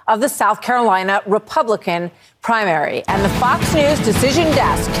coverage of the South Carolina Republican primary. And the Fox News decision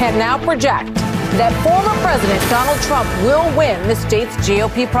desk can now project that former President Donald Trump will win the state's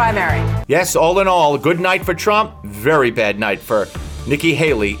GOP primary. Yes, all in all, a good night for Trump, very bad night for Nikki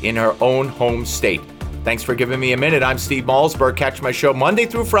Haley in her own home state. Thanks for giving me a minute. I'm Steve Malzberg. Catch my show Monday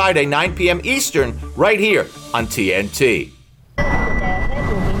through Friday, 9 p.m. Eastern, right here on TNT.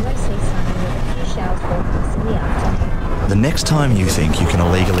 The next time you think you can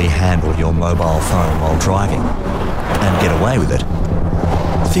illegally handle your mobile phone while driving and get away with it,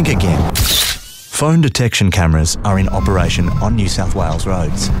 think again. Phone detection cameras are in operation on New South Wales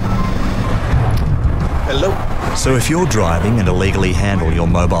roads. Hello. So if you're driving and illegally handle your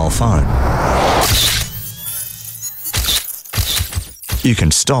mobile phone, you can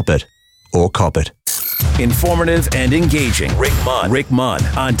stop it or cop it. Informative and engaging. Rick Munn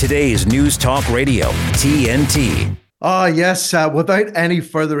on today's News Talk Radio, TNT. Oh, yes. Without any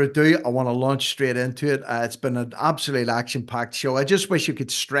further ado, I want to launch straight into it. It's been an absolute action-packed show. I just wish you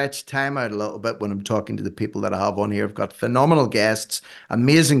could stretch time out a little bit when I'm talking to the people that I have on here. I've got phenomenal guests,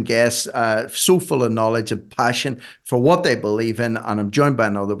 amazing guests, so full of knowledge and passion for what they believe in. And I'm joined by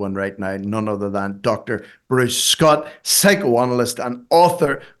another one right now, none other than Dr. Bruce Scott, psychoanalyst and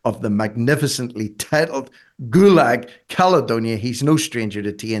author of the magnificently titled Gulag, Caledonia. He's no stranger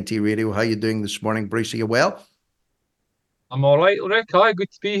to TNT Radio. How are you doing this morning, Bruce? Are you well? I'm all right, Rick. Hi,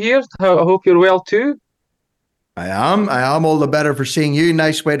 good to be here. I hope you're well too. I am all the better for seeing you.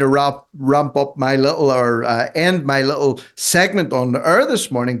 Nice way to ramp up my little end my little segment on the air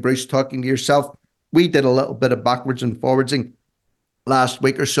this morning, Bruce, talking to yourself. We did a little bit of backwards and forwardsing last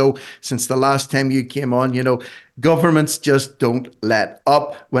week or so since the last time you came on. You know, governments just don't let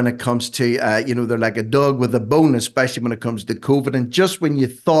up when it comes to, they're like a dog with a bone, especially when it comes to COVID. And just when you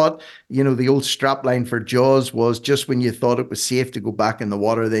thought, the old strapline for Jaws was just when you thought it was safe to go back in the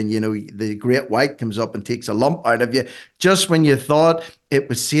water, then, the great white comes up and takes a lump out of you. Just when you thought it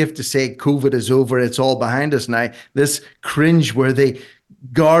was safe to say COVID is over, it's all behind us now, this cringe-worthy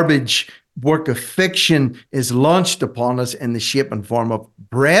garbage work of fiction is launched upon us in the shape and form of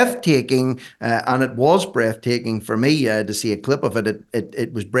breathtaking, and it was breathtaking for me to see a clip of it.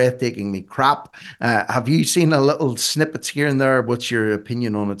 It was breathtakingly crap. Have you seen a little snippets here and there? What's your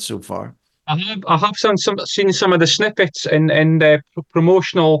opinion on it so far? I have seen some of the snippets and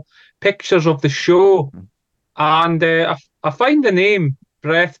promotional pictures of the show, and I find the name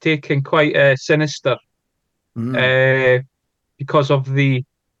breathtaking quite sinister because of the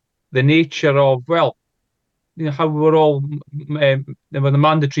nature of, how we were all with the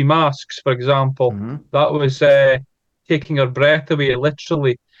mandatory masks, for example. That was taking our breath away,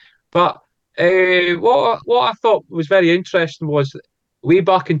 literally. But what I thought was very interesting was way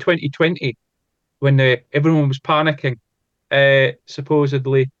back in 2020, when everyone was panicking,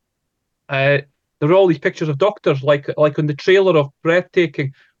 supposedly, there were all these pictures of doctors, like on the trailer of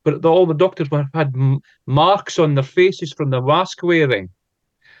Breathtaking, but all the doctors had marks on their faces from the mask wearing.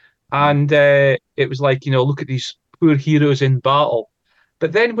 And it was like, look at these poor heroes in battle.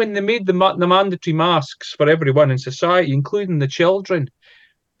 But then when they made the mandatory masks for everyone in society, including the children,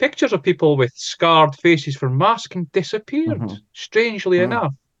 pictures of people with scarred faces from masking disappeared, strangely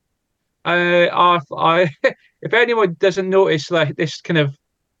enough. If anyone doesn't notice like this kind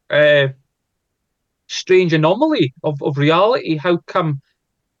of strange anomaly of reality, how come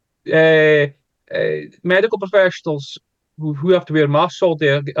medical professionals who have to wear masks all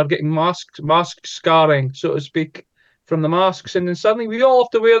day are getting mask scarring, so to speak, from the masks, and then suddenly we all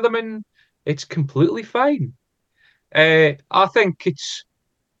have to wear them and it's completely fine. I think it's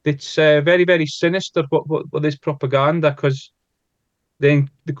very, very sinister what this propaganda, because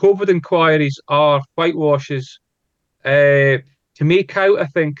then the COVID inquiries are whitewashes to make out, I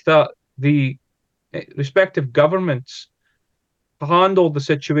think, that the respective governments handled the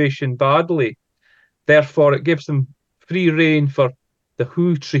situation badly. Therefore, it gives them free rein for the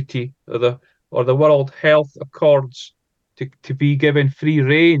WHO Treaty or the World Health Accords to be given free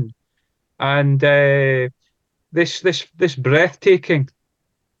rein, and this breathtaking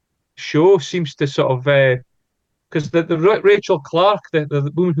show seems to sort of because the Rachel Clark,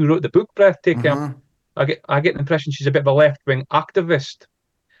 the woman who wrote the book Breathtaking, I get the impression she's a bit of a left-wing activist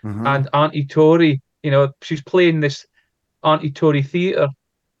and anti-Tory. She's playing this anti-Tory theatre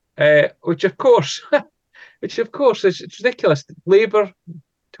which of course is it's ridiculous. Labour,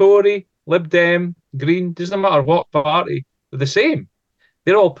 Tory, Lib Dem, Green, doesn't matter what party, they're the same.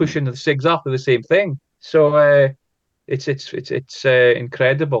 They're all pushing exactly the same thing. So it's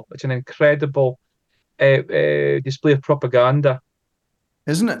incredible. It's an incredible display of propaganda.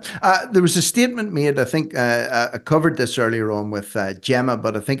 Isn't it? There was a statement made, I think I covered this earlier on with Gemma,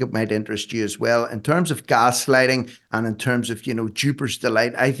 but I think it might interest you as well. In terms of gaslighting and in terms of, Jupiter's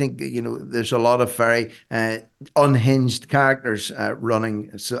delight, I think, there's a lot of very unhinged characters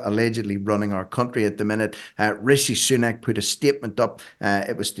allegedly running our country at the minute. Rishi Sunak put a statement up.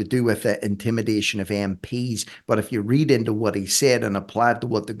 It was to do with intimidation of MPs. But if you read into what he said and apply it to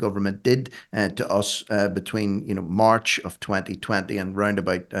what the government did to us between, March of 2020 and round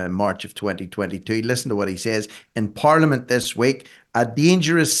about March of 2022, listen to what he says. In Parliament this week, a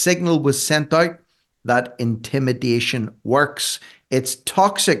dangerous signal was sent out that intimidation works. It's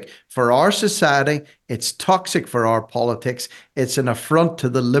toxic for our society. It's toxic for our politics. It's an affront to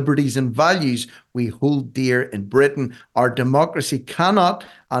the liberties and values we hold dear in Britain. Our democracy cannot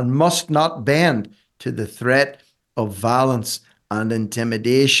and must not bend to the threat of violence and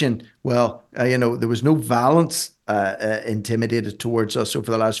intimidation. Well, there was no violence intimidated towards us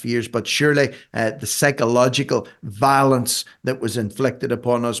over the last few years, but surely the psychological violence that was inflicted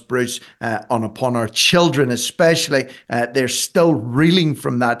upon us, Bruce, upon our children especially, they're still reeling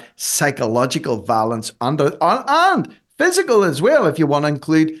from that psychological violence and physical as well, if you want to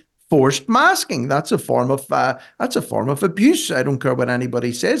include forced masking. That's a form of abuse. I don't care what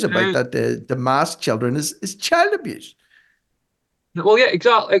anybody says about that. The masked children is child abuse. Well, yeah,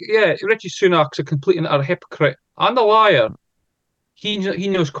 exactly. Yeah, Rishi Sunak's a complete and utter hypocrite and a liar. He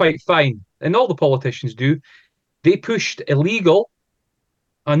knows quite fine, and all the politicians do. They pushed illegal,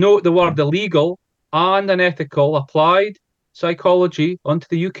 I note the word illegal, and unethical applied psychology onto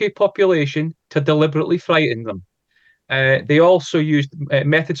the UK population to deliberately frighten them. They also used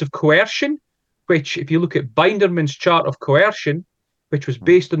methods of coercion, which, if you look at Binderman's chart of coercion, which was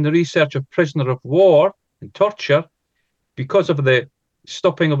based on the research of prisoner of war and torture, because of the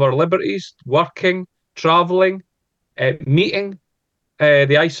stopping of our liberties, working, travelling, meeting,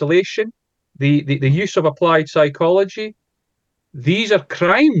 the isolation, the use of applied psychology, these are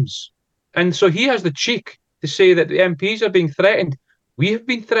crimes. And so he has the cheek to say that the MPs are being threatened. We have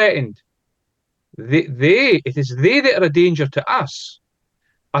been threatened. It is they that are a danger to us.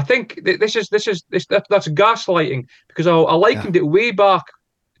 I think that's gaslighting, because I likened it way back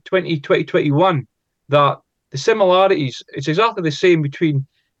 2021 that the similarities, it's exactly the same between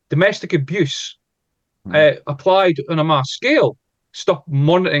domestic abuse applied on a mass scale. Stop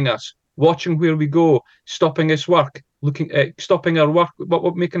monitoring us, watching where we go, stopping us work, looking at stopping our work,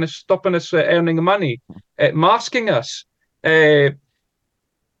 stopping us earning money, masking us, because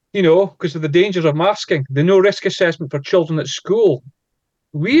of the dangers of masking, the no risk assessment for children at school.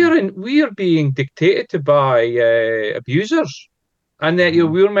 We are being dictated to by abusers. And we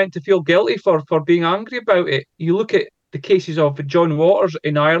were meant to feel guilty for being angry about it. You look at the cases of John Waters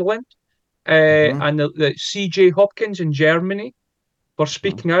in Ireland and the C.J. Hopkins in Germany for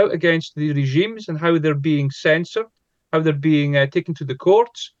speaking out against the regimes and how they're being censored, how they're being taken to the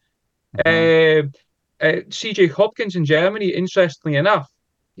courts. C.J. Hopkins in Germany, interestingly enough,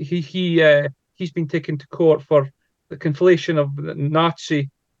 he's been taken to court for the conflation of the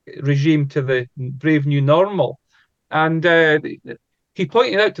Nazi regime to the Brave New Normal. And he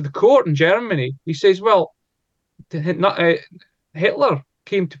pointed out to the court in Germany, he says, well, Hitler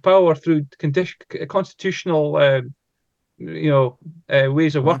came to power through constitutional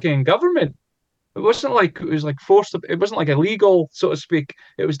ways of working in government. It wasn't like forced. It wasn't like illegal, so to speak.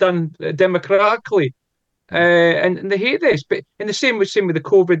 It was done democratically, and they hate this. But in the same with the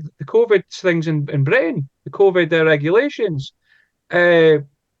COVID things in Britain, the COVID regulations,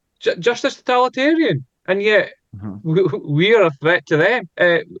 just as totalitarian, and yet we are a threat to them.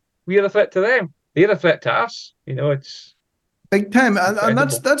 We are a threat to them. They're a threat to us. It's big time, and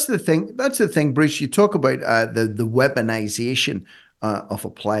that's the thing. That's the thing, Bruce. You talk about the weaponization of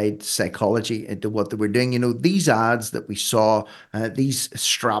applied psychology into what they were doing. These ads that we saw, these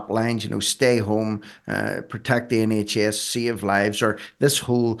strap lines, stay home, protect the NHS, save lives, or this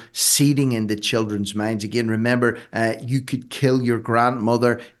whole seeding into children's minds. Again, remember, you could kill your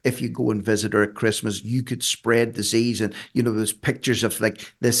grandmother if you go and visit her at Christmas. You could spread disease. And, there's pictures of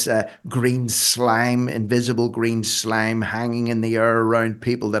like this green slime, invisible green slime hanging in the air around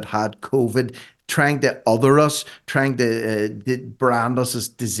people that had COVID, trying to other us, trying to brand us as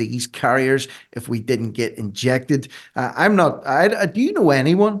disease carriers if we didn't get injected. Do you know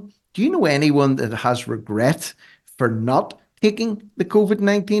anyone that has regret for not taking the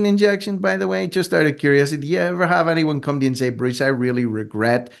COVID-19 injection, by the way? Just out of curiosity, do you ever have anyone come to you and say, Bruce, I really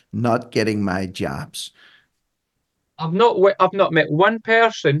regret not getting my jabs? I've not met one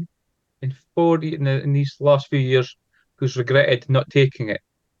person in these last few years who's regretted not taking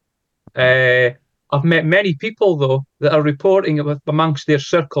it. I've met many people, though, that are reporting amongst their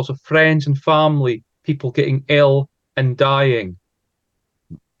circles of friends and family, people getting ill and dying.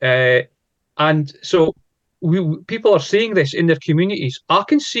 And so people are seeing this in their communities. I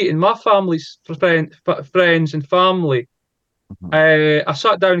can see it in my family's friends and family. I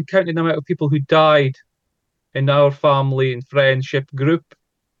sat down and counted the amount of people who died in our family and friendship group.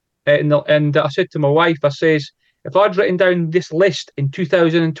 And I said to my wife, I says, if I'd written down this list in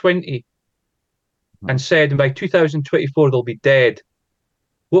 2020 and said by 2024 they'll be dead,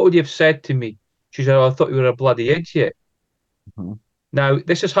 what would you have said to me? She said, oh, I thought you were a bloody idiot. Now,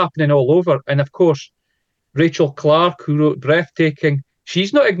 this is happening all over. And of course, Rachel Clark, who wrote Breathtaking,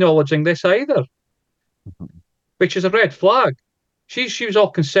 she's not acknowledging this either, which is a red flag. She was all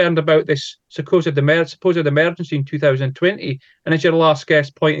concerned about this supposed emergency in 2020. And as your last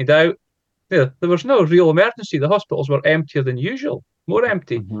guest pointed out, there was no real emergency. The hospitals were emptier than usual, more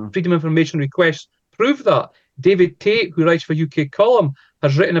empty. Freedom of Information requests prove that. David Tate, who writes for UK Column,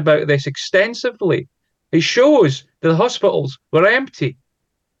 has written about this extensively. It shows that the hospitals were empty.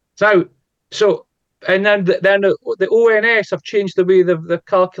 And then the ONS have changed the way they're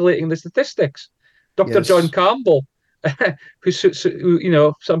calculating the statistics. Dr. Yes. John Campbell, who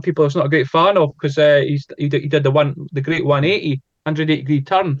some people are not a great fan of because he did the great 180-degree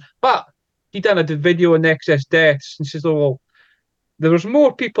turn, but he done a video on excess deaths and says, oh, well, there was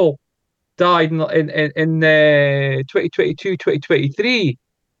more people died in 2022, 2023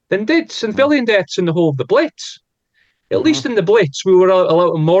 than did civilian deaths in the whole of the Blitz. At least in the Blitz, we were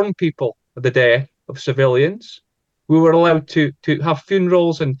allowed to mourn people of the death of civilians. We were allowed to have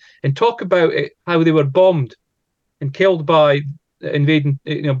funerals and talk about it, how they were bombed and killed by invading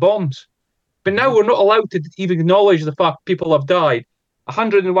bombs. But now we're not allowed to even acknowledge the fact people have died.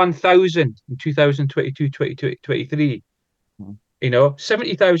 101,000 in 2022, 2023.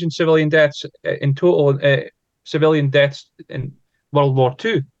 70,000 civilian deaths in total, civilian deaths in World War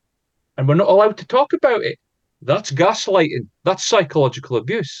II. And we're not allowed to talk about it. That's gaslighting. That's psychological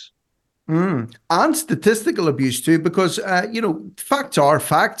abuse. And statistical abuse too, because, facts are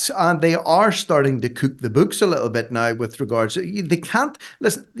facts and they are starting to cook the books a little bit now with regards to, you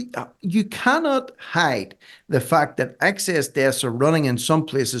cannot hide the fact that excess deaths are running in some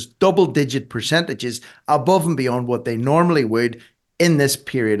places double-digit percentages above and beyond what they normally would in this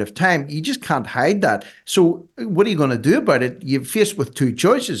period of time. You just can't hide that. So what are you going to do about it? You're faced with two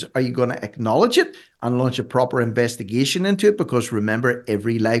choices. Are you going to acknowledge it and launch a proper investigation into it? Because remember,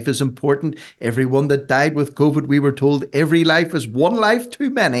 every life is important. Everyone that died with COVID, we were told every life is one life too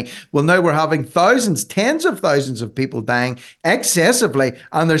many. Well, now we're having thousands, tens of thousands of people dying excessively.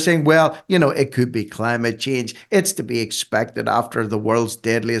 And they're saying, well, it could be climate change. It's to be expected after the world's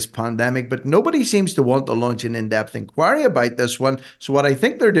deadliest pandemic. But nobody seems to want to launch an in-depth inquiry about this one. So what I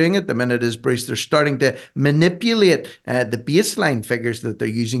think they're doing at the minute is, Bruce, they're starting to manipulate the baseline figures that they're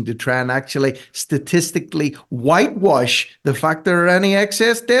using to try and actually statistically whitewash the fact there are any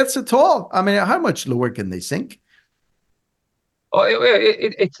excess deaths at all. I mean, how much lower can they sink? Oh,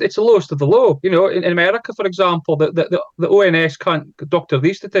 it's the lowest of the low. In America, for example, the ONS can't doctor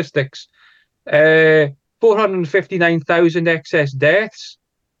these statistics. 459,000 excess deaths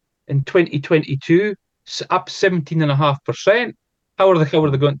in 2022, up 17.5%. How are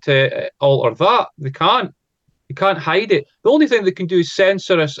they going to alter that? They can't. You can't hide it. The only thing they can do is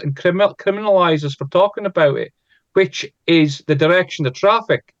censor us and criminalise us for talking about it, which is the direction of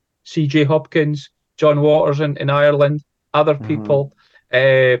traffic. C.J. Hopkins, John Waters in Ireland, other people,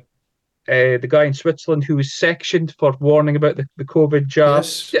 the guy in Switzerland who was sectioned for warning about the COVID jab.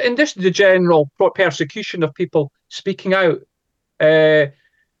 Yes. And just the general persecution of people speaking out,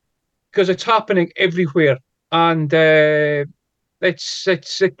 because it's happening everywhere. And it's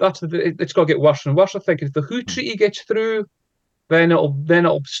got to get worse and worse. I think if the WHO treaty gets through, then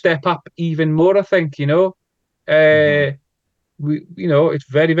it'll step up even more. I think it's very,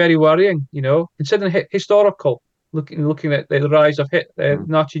 very worrying. Considering historical, looking at the rise of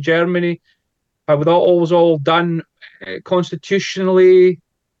Nazi Germany, with all was all done constitutionally.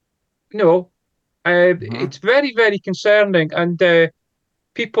 It's very, very concerning, and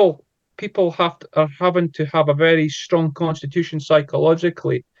people are having to have a very strong constitution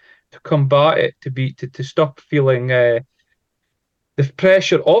psychologically to combat it, to stop feeling the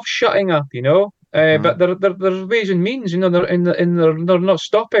pressure of shutting up, but there's ways and means, they're not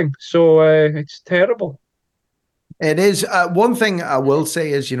stopping. So it's terrible. It is. One thing I will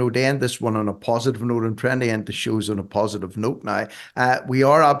say is, to end this one on a positive note, I'm trying to end the shows on a positive note now. We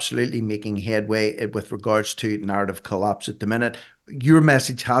are absolutely making headway with regards to narrative collapse at the minute. Your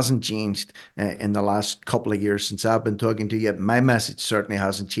message hasn't changed in the last couple of years since I've been talking to you. My message certainly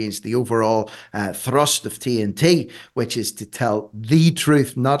hasn't changed. The overall thrust of TNT, which is to tell the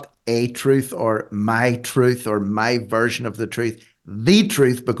truth, not a truth or my version of the truth. The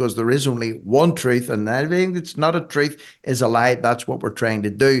truth, because there is only one truth, and everything that's not a truth is a lie. That's what we're trying to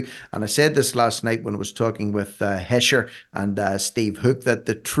do. And I said this last night when I was talking with Hesher and Steve Hook, that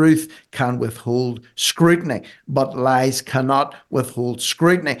the truth can withhold scrutiny, but lies cannot withhold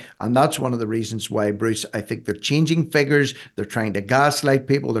scrutiny. And that's one of the reasons why, Bruce, I think they're changing figures. They're trying to gaslight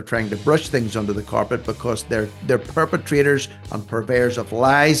people. They're trying to brush things under the carpet because they're perpetrators and purveyors of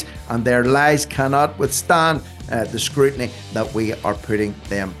lies, and their lies cannot withstand the scrutiny that we are putting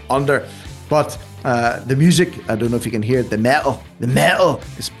them under. But the music, I don't know if you can hear it, the metal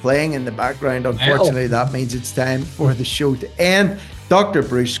is playing in the background. Unfortunately, that means it's time for the show to end. Dr.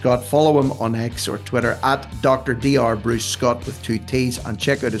 Bruce Scott, follow him on X or Twitter at Dr. Dr. Bruce Scott with 2 T's, and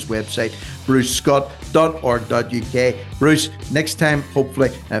check out his website, brucescott.org.uk. Bruce, next time, hopefully,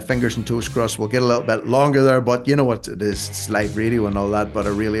 fingers and toes crossed, we'll get a little bit longer there, but you know what it is, it's live radio and all that, but I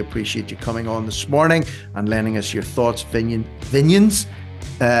really appreciate you coming on this morning and lending us your thoughts,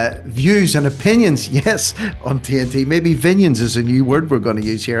 views and opinions, yes, on TNT. Maybe Vinions is a new word we're going to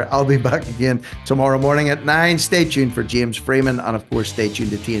use here. I'll be back again tomorrow morning at 9. Stay tuned for James Freeman, and of course stay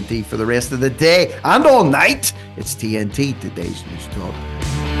tuned to TNT for the rest of the day and all night. It's TNT, today's news talk.